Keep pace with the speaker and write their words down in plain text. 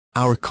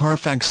Our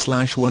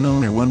CARFAX/1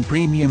 Owner 1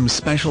 Premium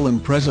Special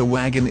Impreza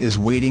wagon is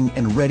waiting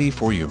and ready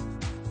for you.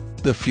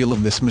 The feel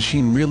of this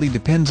machine really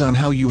depends on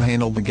how you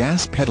handle the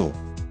gas pedal.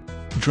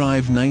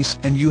 Drive nice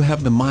and you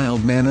have the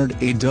mild-mannered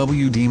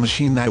AWD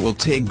machine that will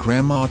take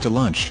grandma to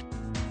lunch.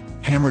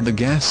 Hammer the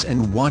gas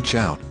and watch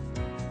out.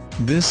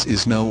 This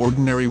is no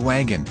ordinary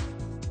wagon.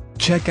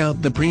 Check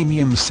out the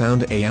premium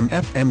sound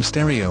AM/FM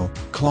stereo,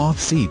 cloth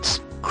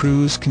seats,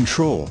 cruise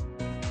control.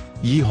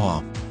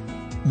 Yeehaw!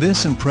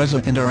 This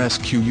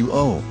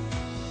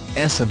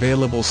Impreza&rsquo's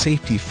available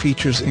safety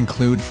features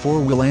include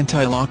 4-wheel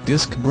anti-lock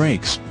disc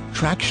brakes,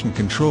 traction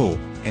control,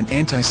 and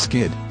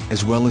anti-skid,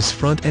 as well as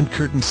front and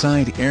curtain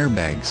side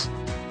airbags.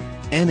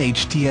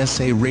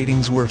 NHTSA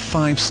ratings were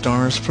 5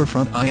 stars for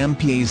front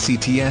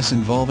IMPACTS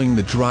involving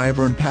the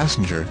driver and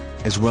passenger,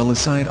 as well as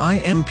side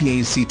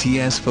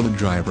IMPACTS for the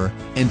driver,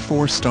 and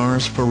 4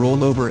 stars for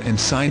rollover and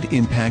side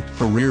impact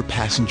for rear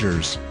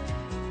passengers.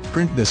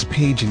 Print this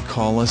page and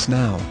call us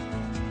now.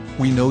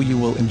 We know you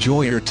will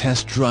enjoy your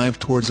test drive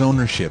towards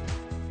ownership.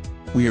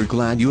 We are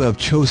glad you have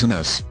chosen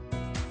us.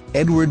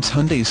 Edwards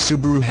Hyundai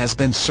Subaru has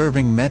been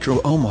serving Metro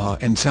Omaha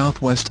and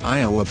Southwest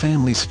Iowa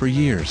families for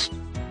years.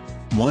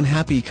 One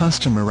happy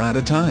customer at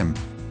a time.